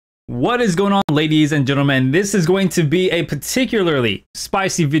What is going on, ladies and gentlemen? This is going to be a particularly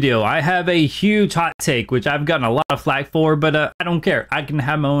spicy video. I have a huge hot take, which I've gotten a lot of flack for, but I don't care. I can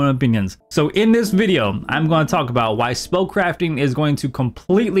have my own opinions. So in this video, I'm going to talk about why spellcrafting is going to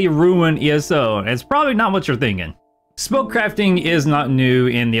completely ruin ESO. It's probably not what you're thinking. Spellcrafting is not new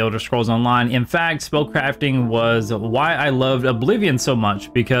in the Elder Scrolls Online. In fact, spellcrafting was why I loved Oblivion so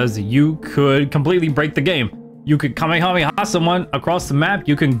much, because you could completely break the game. You could Kamehameha someone across the map.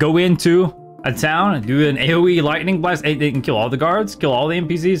 You can go into a town, do an AoE lightning blast. It can kill all the guards, kill all the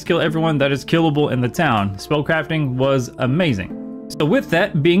NPCs, kill everyone that is killable in the town. Spellcrafting was amazing. So with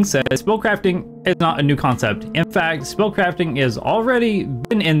that being said, spellcrafting is not a new concept. In fact, spellcrafting has already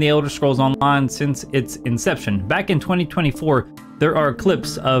been in the Elder Scrolls Online since its inception. Back in 2024, there are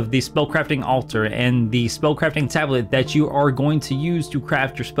clips of the spellcrafting altar and the spellcrafting tablet that you are going to use to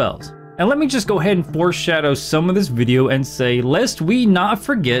craft your spells. And let me just go ahead and foreshadow some of this video and say, lest we not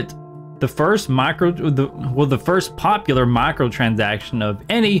forget the first first popular microtransaction of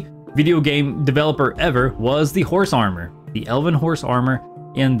any video game developer ever was the horse armor, the elven horse armor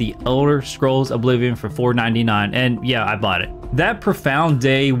in the Elder Scrolls Oblivion for $4.99. And yeah, I bought it. That profound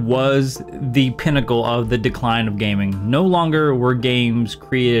day was the pinnacle of the decline of gaming. No longer were games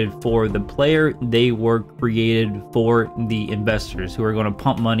created for the player, they were created for the investors who are going to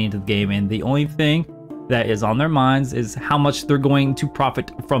pump money into the game, and the only thing that is on their minds is how much they're going to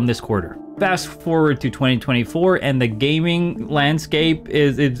profit from this quarter. Fast forward to 2024 and the gaming landscape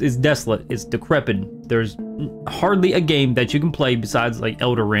is desolate, it's decrepit. There's hardly a game that you can play besides like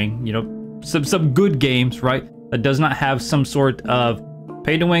Elder Ring, you know, some good games, right? That does not have some sort of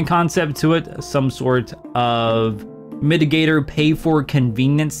pay to win concept to it, some sort of mitigator pay for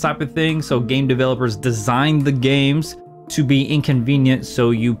convenience type of thing. So game developers design the games to be inconvenient,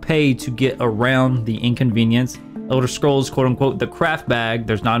 so you pay to get around the inconvenience. Elder Scrolls, quote unquote, the craft bag,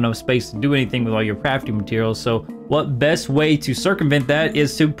 there's not enough space to do anything with all your crafting materials. So what best way to circumvent that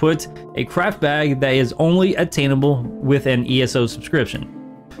is to put a craft bag that is only attainable with an ESO subscription.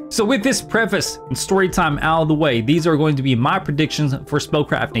 So with this preface and story time out of the way, these are going to be my predictions for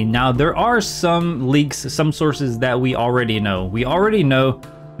spellcrafting. Now, there are some leaks, some sources that we already know. We already know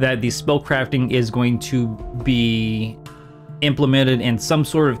that the spellcrafting is going to be implemented in some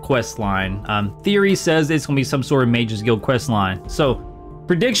sort of quest line. Theory says it's going to be some sort of Mages Guild quest line. So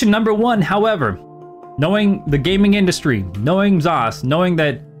prediction number one, however, knowing the gaming industry, knowing Zos, knowing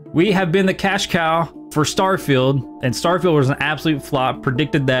that we have been the cash cow for Starfield, and Starfield was an absolute flop,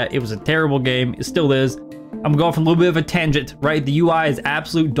 predicted that it was a terrible game, it still is. I'm going from a little bit of a tangent, right? The UI is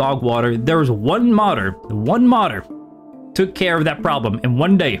absolute dog water. There was one modder took care of that problem in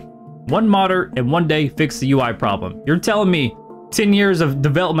one day. One modder in one day fixed the UI problem. You're telling me 10 years of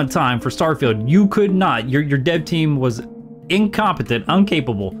development time for Starfield, you could not, your dev team was incompetent,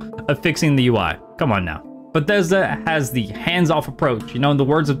 incapable of fixing the UI. Come on now. Bethesda has the hands-off approach. You know, in the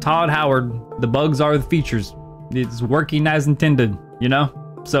words of Todd Howard, the bugs are the features. It's working as intended, you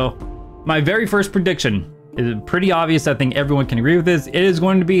know? So my very first prediction is pretty obvious. I think everyone can agree with this. It is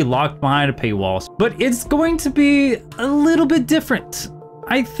going to be locked behind a paywall, but it's going to be a little bit different.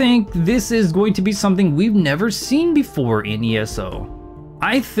 I think this is going to be something we've never seen before in ESO.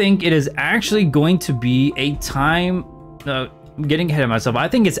 I think it is actually going to be a time, getting ahead of myself. I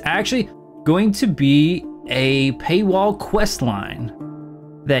think it's actually going to be a paywall quest line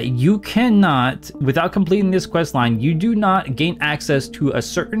that you cannot, without completing this quest line, you do not gain access to a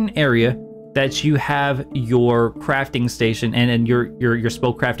certain area that you have your crafting station and your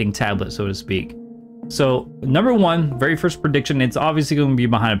spellcrafting tablet, so to speak. So number one, very first prediction, it's obviously going to be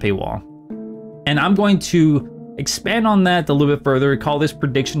behind a paywall. And I'm going to expand on that a little bit further, call this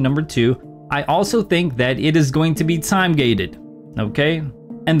prediction number two. I also think that it is going to be time gated, okay?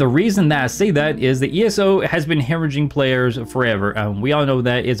 And the reason that I say that is the ESO has been hemorrhaging players forever. We all know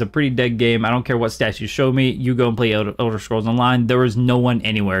that it's a pretty dead game. I don't care what stats you show me. You go and play Elder Scrolls Online. There is no one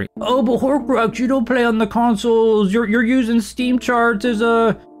anywhere. Oh, but Hoarcrux, you don't play on the consoles. You're using Steam charts as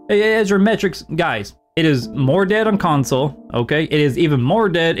your metrics. Guys, it is more dead on console, okay? It is even more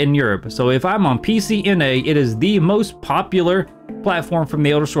dead in Europe. So if I'm on PC NA, it is the most popular platform from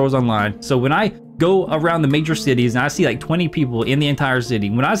the Elder Scrolls Online. So when I go around the major cities and I see like 20 people in the entire city,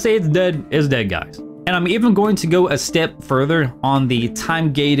 when I say it's dead, guys. And I'm even going to go a step further on the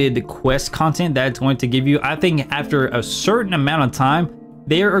time-gated quest content that it's going to give you. I think after a certain amount of time,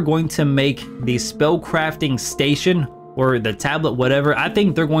 they are going to make the spellcrafting station or the tablet, whatever. I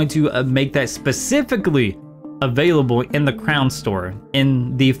think they're going to make that specifically available in the Crown Store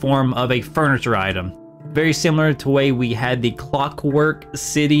in the form of a furniture item. Very similar to the way we had the Clockwork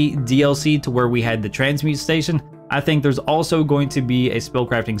City DLC, to where we had the transmute station. I think there's also going to be a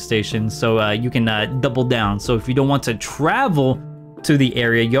spellcrafting station, so you can double down. So if you don't want to travel to the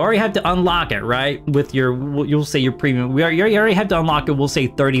area, you already have to unlock it, right? With your, you'll say your premium, you already have to unlock it, we'll say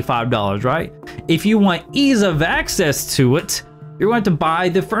 $35, right? If you want ease of access to it, you're going to buy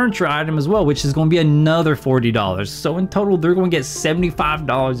the furniture item as well, which is going to be another $40. So in total, they're going to get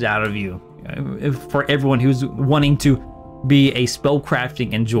 $75 out of you for everyone who's wanting to be a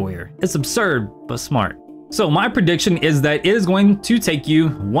spellcrafting enjoyer. It's absurd, but smart. So my prediction is that it is going to take you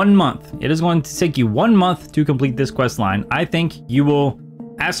 1 month. It is going to take you 1 month to complete this quest line. I think you will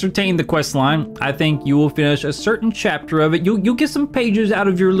ascertain the quest line. I think you will finish a certain chapter of it. You'll get some pages out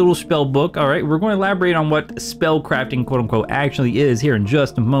of your little spell book. All right, we're going to elaborate on what spellcrafting, quote unquote, actually is here in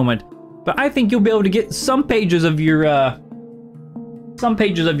just a moment. But I think you'll be able to get some pages of your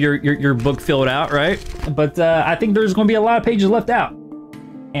book filled out, right? But I think there's going to be a lot of pages left out,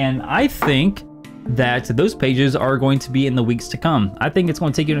 and I think that those pages are going to be in the weeks to come. I think it's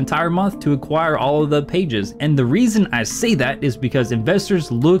going to take you an entire month to acquire all of the pages. And the reason I say that is because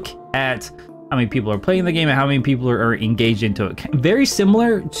investors look at how many people are playing the game and how many people are engaged into it. Very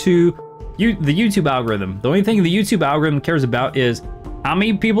similar to the YouTube algorithm. The only thing the YouTube algorithm cares about is how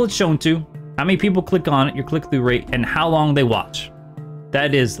many people it's shown to, how many people click on it, your click-through rate, and how long they watch.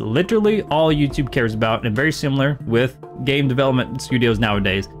 That is literally all YouTube cares about, and very similar with game development studios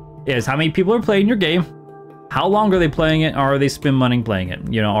nowadays. Is how many people are playing your game, how long are they playing it, or are they spend money playing it?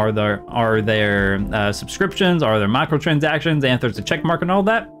 You know, are there subscriptions, are there microtransactions, and if there's a check mark and all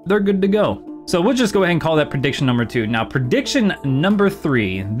that, they're good to go. So we'll just go ahead and call that prediction number 2. Now prediction number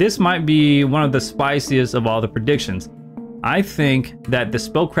 3, this might be one of the spiciest of all the predictions. I think that the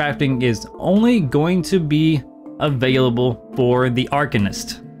spellcrafting is only going to be available for the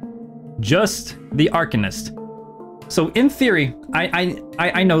Arcanist. Just the Arcanist. So in theory,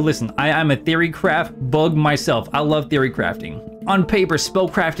 I know, listen, I'm a theory craft bug myself. I love theory crafting. On paper, spell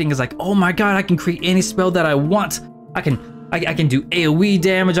crafting is like, oh my god, I can create any spell that I want. I can do AoE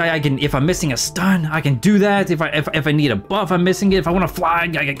damage. I can, if I'm missing a stun, I can do that. If I need a buff, I'm missing it. If I want to fly, I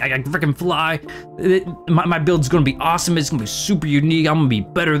can freaking fly. My build's gonna be awesome. It's gonna be super unique. I'm gonna be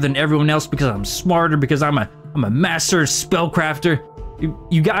better than everyone else because I'm smarter, because I'm a master spellcrafter.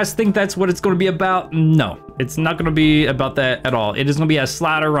 You guys think that's what it's going to be about? No, it's not going to be about that at all. It is going to be a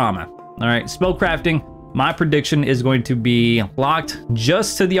sliderama. All right, spellcrafting, my prediction is going to be locked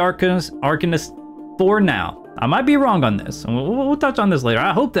just to the Arcanist for now. I might be wrong on this. We'll touch on this later.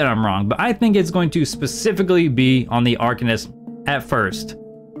 I hope that I'm wrong, but I think it's going to specifically be on the Arcanist at first.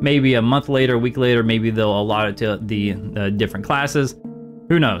 Maybe a month later, a week later, maybe they'll allot it to the different classes.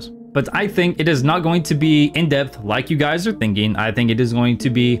 Who knows? But I think it is not going to be in-depth like you guys are thinking. I think it is going to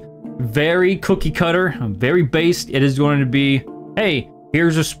be very cookie cutter, very based. It is going to be, hey,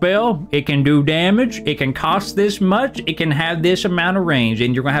 here's a spell. It can do damage. It can cost this much. It can have this amount of range.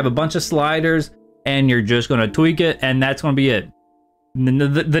 And you're going to have a bunch of sliders, and you're just going to tweak it, and that's going to be it.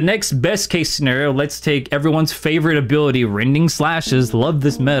 The next best case scenario, let's take everyone's favorite ability, Rending Slashes. Love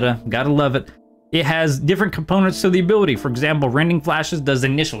this meta. Gotta love it. It has different components to the ability. For example, Rending Flashes does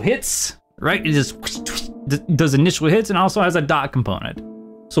initial hits, right? It just does initial hits and also has a dot component.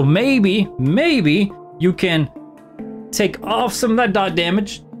 So maybe you can take off some of that dot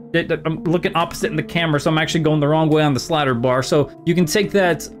damage. I'm looking opposite in the camera, so I'm actually going the wrong way on the slider bar. So you can take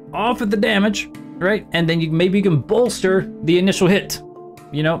that off of the damage, right? And then maybe you can bolster the initial hit,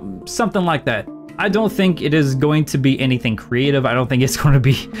 you know, something like that. I don't think it is going to be anything creative. I don't think it's going to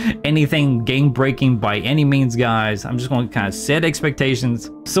be anything game-breaking by any means, guys. I'm just going to kind of set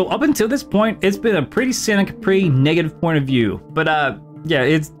expectations. So up until this point, it's been a pretty cynic, pretty negative point of view. But yeah,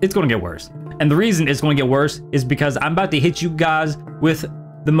 it's going to get worse. And the reason it's going to get worse is because I'm about to hit you guys with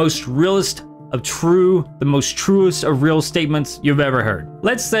the most realist of true, the most truest of real statements you've ever heard.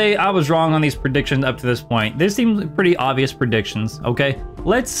 Let's say I was wrong on these predictions up to this point. This seems pretty obvious predictions, okay?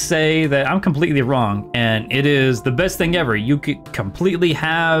 Let's say that I'm completely wrong and it is the best thing ever. You could completely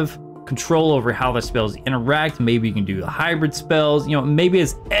have control over how the spells interact. Maybe you can do the hybrid spells. You know, maybe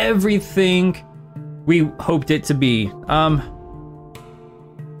it's everything we hoped it to be.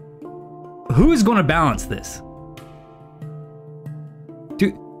 Who is going to balance this?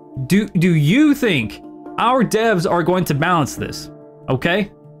 Do you think our devs are going to balance this?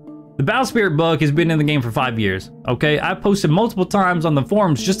 Okay? The Battle Spirit bug has been in the game for 5 years. Okay? I posted multiple times on the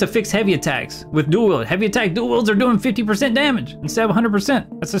forums just to fix heavy attacks with dual wield. Heavy attack dual wields are doing 50% damage instead of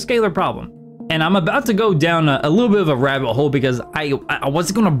 100%. That's a scalar problem. And I'm about to go down a little bit of a rabbit hole because I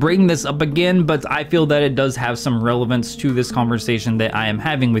wasn't going to bring this up again, but I feel that it does have some relevance to this conversation that I am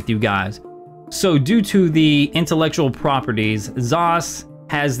having with you guys. So due to the intellectual properties, Zos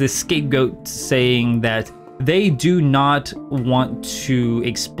has this scapegoat saying that they do not want to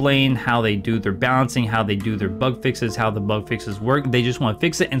explain how they do their balancing, how they do their bug fixes, how the bug fixes work. They just want to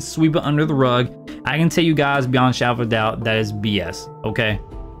fix it and sweep it under the rug. I can tell you guys beyond shadow of a doubt that is BS, okay?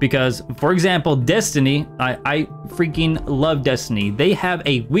 Because, for example, Destiny, I freaking love Destiny. They have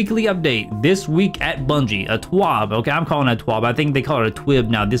a weekly update this week at Bungie, a TWAB, okay? I'm calling it a TWAB. I think they call it a TWIB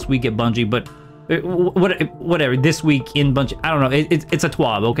now, this week at Bungie, but whatever, this week in Bungie, I don't know, it's a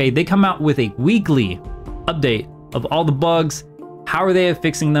TWAB, okay? They come out with a weekly update of all the bugs. How are they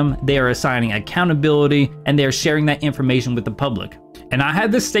fixing them? They are assigning accountability, and they are sharing that information with the public. And I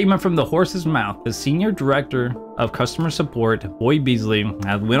had this statement from the horse's mouth. The senior director of customer support, Boyd Beasley,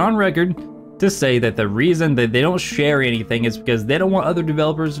 has went on record to say that the reason that they don't share anything is because they don't want other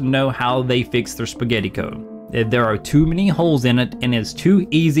developers to know how they fix their spaghetti code. There are too many holes in it, and it's too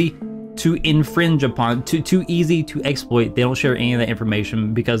easy to infringe upon, too easy to exploit. They don't share any of that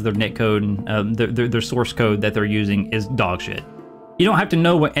information because their netcode, their source code that they're using is dog shit. You don't have to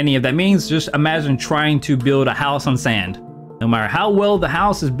know what any of that means. Just imagine trying to build a house on sand. No matter how well the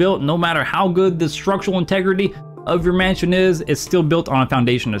house is built, no matter how good the structural integrity of your mansion is, it's still built on a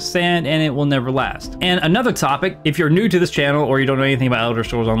foundation of sand, and it will never last. And another topic, if you're new to this channel or you don't know anything about Elder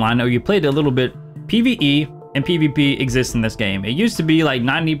Scrolls Online, or you played a little bit, PvE and PvP exists in this game. It used to be like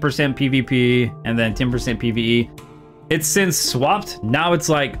 90% PvP and then 10% PvE. It's since swapped. Now it's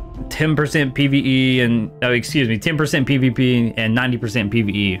like 10% PvE and, 10% PvP and 90%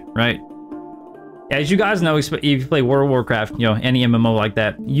 PvE, right? As you guys know, if you play World of Warcraft, you know, any MMO like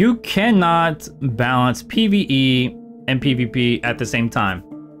that, you cannot balance PvE and PvP at the same time.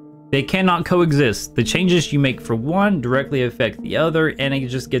 They cannot coexist. The changes you make for one directly affect the other, and it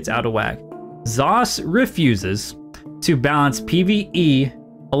just gets out of whack. ZOS refuses to balance PvE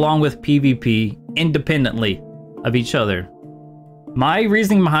along with PvP independently of each other. My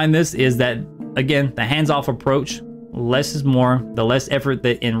reasoning behind this is that, again, the hands-off approach. Less is more. The less effort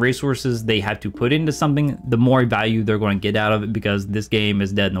that and resources they have to put into something, the more value they're going to get out of it, because this game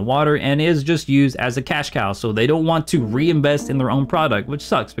is dead in the water and is just used as a cash cow. So they don't want to reinvest in their own product, which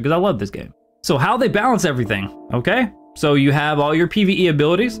sucks because I love this game. So how they balance everything, okay? So you have all your PvE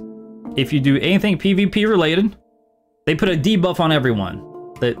abilities. If you do anything PvP related, they put a debuff on everyone.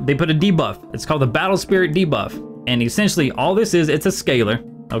 They put a debuff. It's called the Battle Spirit debuff. And essentially all this is, it's a scaler,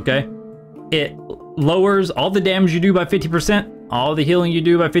 okay? It lowers all the damage you do by 50%, all the healing you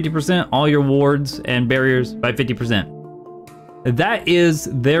do by 50%, all your wards and barriers by 50%. That is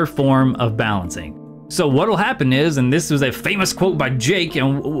their form of balancing. So what'll happen is, and this was a famous quote by Jake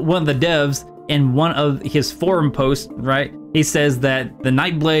and one of the devs in one of his forum posts, right? He says that the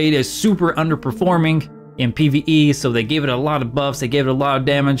Nightblade is super underperforming in PvE, so they gave it a lot of buffs, they gave it a lot of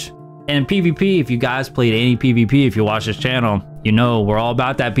damage. And in PvP, if you guys played any PvP, if you watch this channel, you know we're all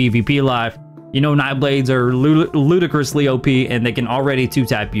about that PvP life. You know Nightblades are ludicrously OP, and they can already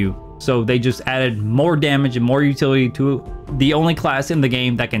 2-tap you. So they just added more damage and more utility to the only class in the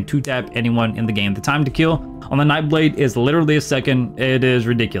game that can 2-tap anyone in the game. The time to kill on the Nightblade is literally a second. It is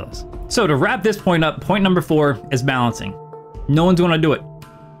ridiculous. So to wrap this point up, point number 4 is balancing. No one's going to do it.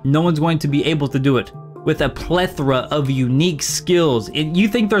 No one's going to be able to do it with a plethora of unique skills. You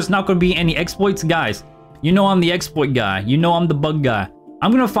think there's not going to be any exploits? Guys, you know I'm the exploit guy. You know I'm the bug guy.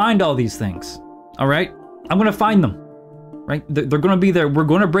 I'm going to find all these things, all right? I'm going to find them, right? They're going to be there. We're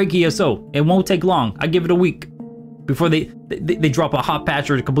going to break ESO. It won't take long. I give it a week before they drop a hot patch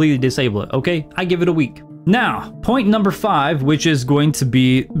or to completely disable it, okay? I give it a week. Now, point number 5, which is going to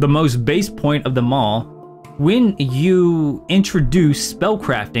be the most base point of them all, when you introduce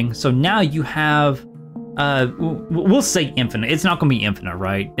spellcrafting, so now you have, we'll say infinite. It's not going to be infinite,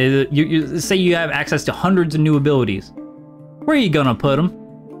 right? You say you have access to hundreds of new abilities. Where are you gonna put them?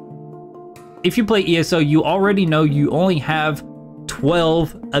 If you play ESO, you already know you only have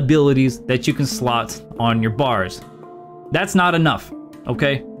 12 abilities that you can slot on your bars. That's not enough,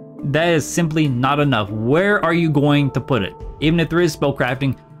 okay? That is simply not enough. Where are you going to put it? Even if there is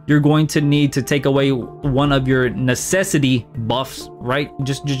spellcrafting, you're going to need to take away one of your necessity buffs, right?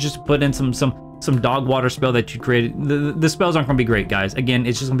 Just put in some dog water spell that you created. The spells aren't going to be great, guys. Again,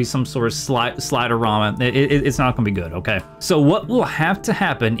 it's just going to be some sort of sliderama. It's not going to be good, okay? So what will have to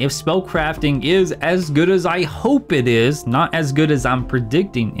happen if spellcrafting is as good as I hope it is, not as good as I'm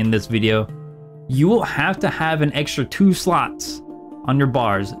predicting in this video, you will have to have an extra 2 slots on your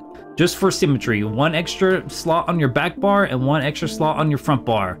bars just for symmetry. 1 extra slot on your back bar and 1 extra slot on your front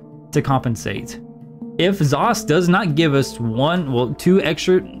bar to compensate. If ZOS does not give us 2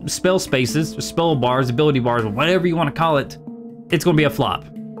 extra spell spaces, spell bars, ability bars, whatever you want to call it, it's going to be a flop.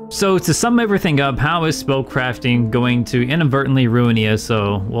 So to sum everything up, how is spellcrafting going to inadvertently ruin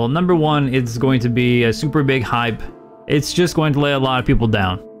ESO? Well, number one, it's going to be a super big hype. It's just going to let a lot of people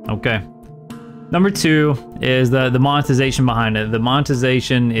down, okay? Number two is the monetization behind it. The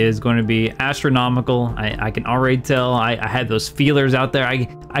monetization is going to be astronomical. I can already tell. I had those feelers out there.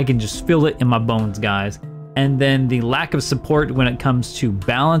 I can just feel it in my bones, guys. And then the lack of support when it comes to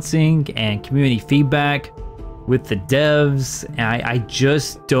balancing and community feedback with the devs. I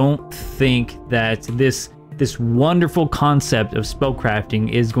just don't think that this wonderful concept of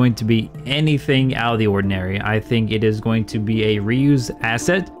spellcrafting is going to be anything out of the ordinary. I think it is going to be a reused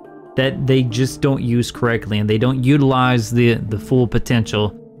asset that they just don't use correctly, and they don't utilize the full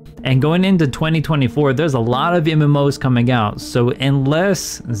potential. And going into 2024, there's a lot of MMOs coming out, so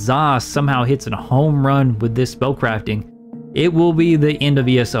unless ZOS somehow hits a home run with this spellcrafting, it will be the end of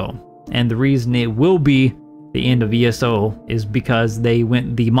ESO. And the reason it will be the end of ESO is because they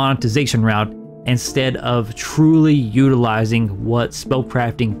went the monetization route instead of truly utilizing what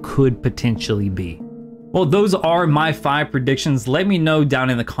spellcrafting could potentially be. Well, those are my 5 predictions. Let me know down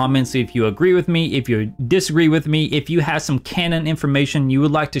in the comments if you agree with me, if you disagree with me, if you have some canon information you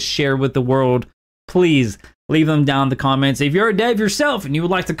would like to share with the world. Please leave them down in the comments. If you're a dev yourself and you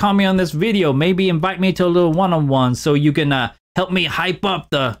would like to comment on this video, maybe invite me to a little one-on-one so you can help me hype up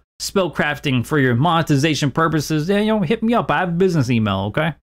the spellcrafting for your monetization purposes. Yeah, hit me up. I have a business email,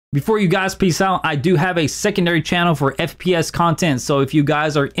 okay? Before you guys peace out, I do have a secondary channel for FPS content, so if you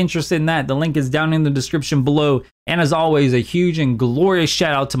guys are interested in that, the link is down in the description below. And as always, a huge and glorious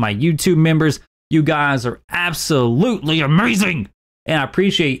shout out to my YouTube members. You guys are absolutely amazing, and I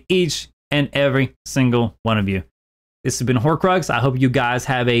appreciate each and every single one of you. This has been Hoarcrux. I hope you guys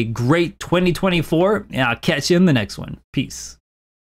have a great 2024, and I'll catch you in the next one. Peace.